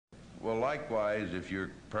Well, likewise, if you're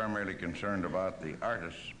primarily concerned about the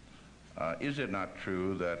artists, is it not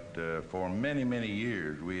true that for many, many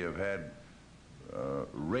years we have had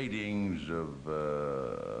ratings of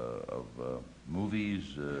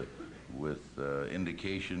movies with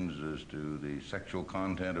indications as to the sexual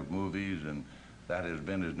content of movies, and that has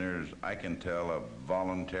been, as near as I can tell, a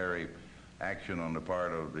voluntary action on the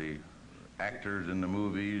part of the actors in the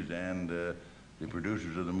movies and the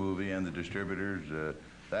producers of the movie and the distributors?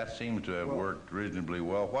 That seems to have worked reasonably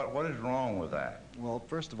well. What is wrong with that? Well,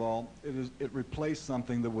 first of all, it replaced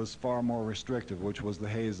something that was far more restrictive, which was the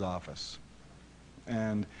Hays Office.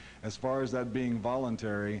 And as far as that being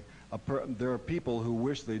voluntary, there are people who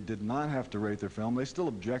wish they did not have to rate their film. They still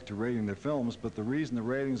object to rating their films, but the reason the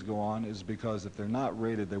ratings go on is because if they're not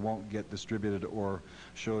rated, they won't get distributed or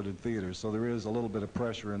showed in theaters. So there is a little bit of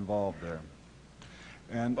pressure involved there.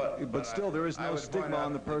 And, but still, there is no stigma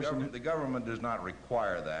on the person. The government does not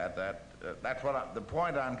require that. That's what the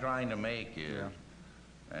point I'm trying to make is.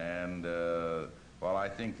 Yeah. And while I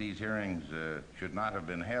think these hearings should not have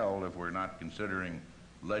been held if we're not considering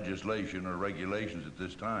legislation or regulations at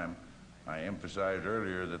this time, I emphasized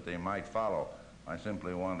earlier that they might follow. I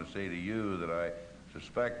simply want to say to you that I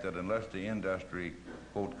suspect that unless the industry,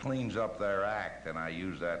 quote, cleans up their act, and I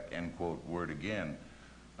use that, end quote, word again,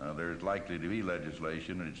 there's likely to be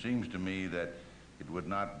legislation, and it seems to me that it would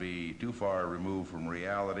not be too far removed from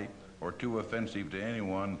reality or too offensive to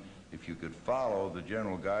anyone if you could follow the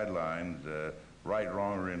general guidelines, right,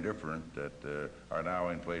 wrong, or indifferent, that are now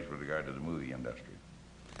in place with regard to the movie industry.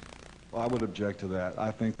 Well, I would object to that. I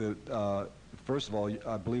think that, first of all,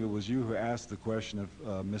 I believe it was you who asked the question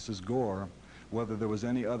of Mrs. Gore, whether there was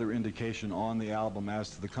any other indication on the album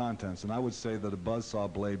as to the contents. And I would say that a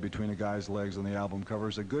buzzsaw blade between a guy's legs on the album cover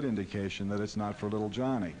is a good indication that it's not for little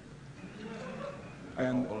Johnny. I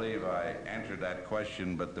don't believe I answered that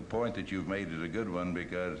question, but the point that you've made is a good one,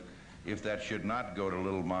 because if that should not go to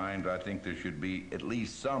little mind, I think there should be at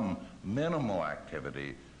least some minimal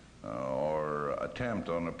activity or attempt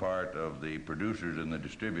on the part of the producers and the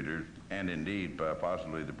distributors, and indeed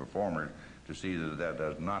possibly the performers, to see that that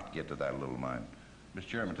does not get to that little mind. Mr.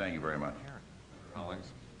 Chairman, thank you very much. Colleagues.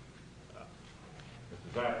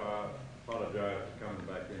 Mr. Zappa, I apologize for coming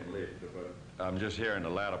back in late, but I'm just hearing the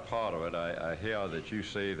latter part of it. I hear that you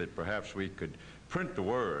say that perhaps we could print the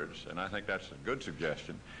words, and I think that's a good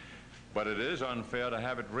suggestion. But it is unfair to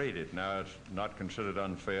have it rated. Now, it's not considered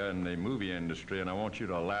unfair in the movie industry, and I want you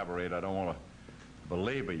to elaborate. I don't want to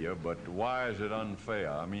belabor you, but why is it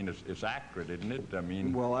unfair? I mean, it's accurate, isn't it? I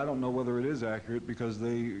mean... Well, I don't know whether it is accurate, because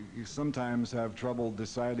they sometimes have trouble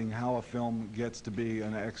deciding how a film gets to be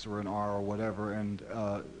an X or an R or whatever, and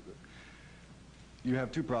you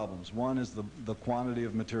have two problems. One is the quantity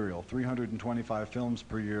of material, 325 films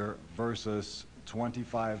per year versus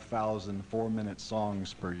 25,000 four-minute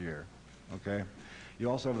songs per year, okay? You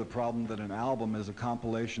also have the problem that an album is a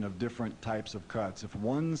compilation of different types of cuts. If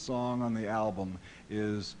one song on the album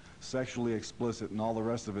is sexually explicit and all the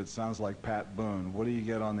rest of it sounds like Pat Boone, what do you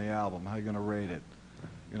get on the album? How are you going to rate it?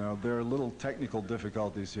 You know, there are little technical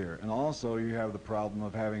difficulties here. And also you have the problem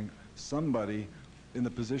of having somebody in the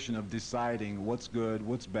position of deciding what's good,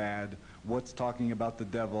 what's bad, what's talking about the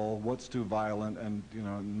devil, what's too violent, and, you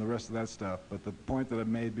know, and the rest of that stuff. But the point that I've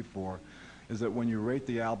made before is that when you rate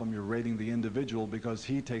the album, you're rating the individual, because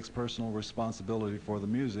he takes personal responsibility for the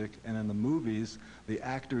music, and in the movies, the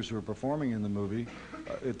actors who are performing in the movie,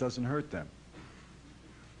 it doesn't hurt them.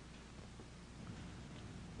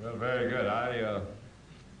 well, very good.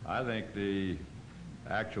 I think the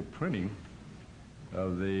actual printing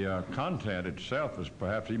of the content itself is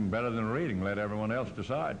perhaps even better than rating. Let everyone else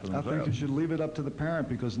decide for themselves. I think you should leave it up to the parent,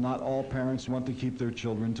 because not all parents want to keep their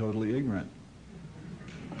children totally ignorant.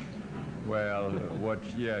 Well,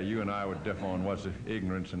 yeah, you and I would differ on what's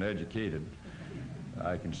ignorance and educated.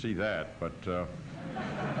 I can see that, but...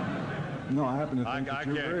 No, I happen to think that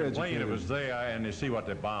you're very educated. I can't complain. It was there, and they see what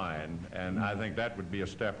they're buying, and I think that would be a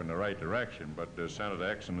step in the right direction. But as Senator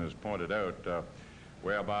Exon has pointed out,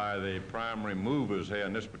 whereby the primary movers here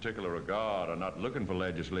in this particular regard are not looking for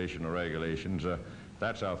legislation or regulations,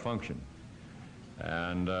 that's our function.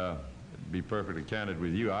 And to be perfectly candid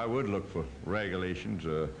with you, I would look for regulations,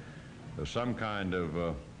 some kind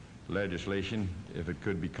of legislation, if it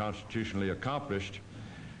could be constitutionally accomplished,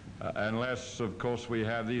 unless, of course, we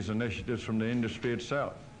have these initiatives from the industry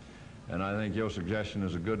itself. And I think your suggestion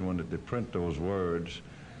is a good one, that they print those words.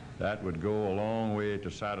 That would go a long way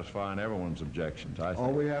to satisfying everyone's objections, I think.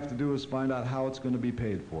 All we have to do is find out how it's going to be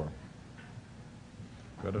paid for.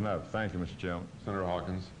 Good enough. Thank you, Mr. Chairman. Senator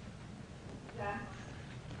Hawkins. Yeah.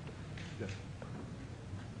 Yes.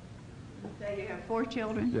 Say say you have 4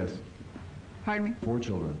 children? Yes, Pardon me? 4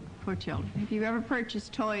 children. 4 children. Have you ever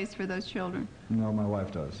purchased toys for those children? No, my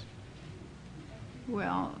wife does.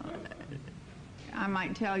 Well, I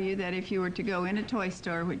might tell you that if you were to go in a toy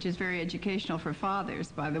store, which is very educational for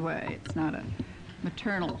fathers, by the way, it's not a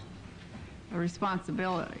maternal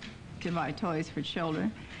responsibility to buy toys for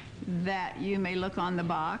children, that you may look on the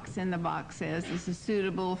box, and the box says this is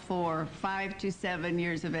suitable for 5 to 7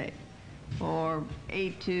 years of age, or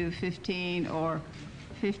 8 to 15, or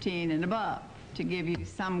 15 and above, to give you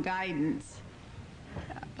some guidance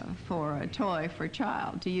for a toy for a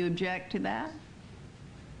child. Do you object to that?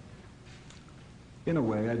 In a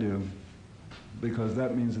way, I do, because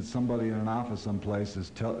that means that somebody in an office someplace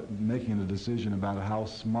is making a decision about how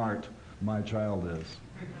smart my child is.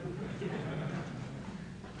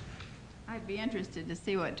 I'd be interested to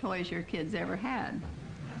see what toys your kids ever had.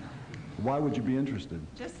 Why would you be interested?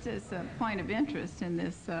 Just as a point of interest in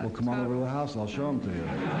this. Well, come on over to the house. I'll show them to you.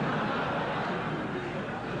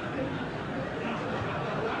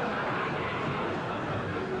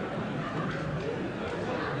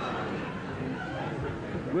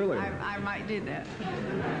 Really? I might do that.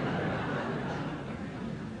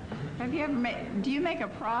 Have you ever do you make a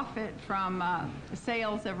profit from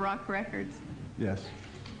sales of rock records? Yes.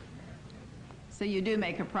 So you do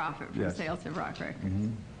make a profit from Yes. sales of rock records? Mm-hmm.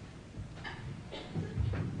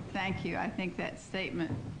 Thank you. I think that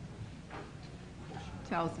statement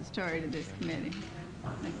tells the story to this committee.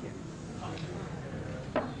 Thank you.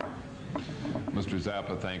 Mr.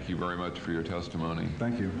 Zappa, thank you very much for your testimony.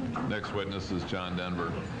 Thank you. Next witness is John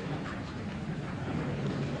Denver.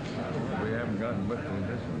 We haven't gotten much on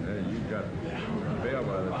this one. You got Bell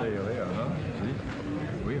by the tail here, huh? See?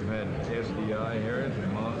 We've had SDI hearings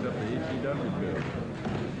and mocked up the ECW bill.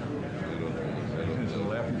 Since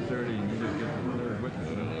 11:30, and you just get the third witness.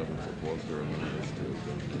 Was there a minute to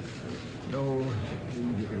No, you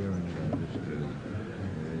can get here and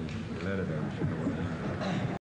let it out.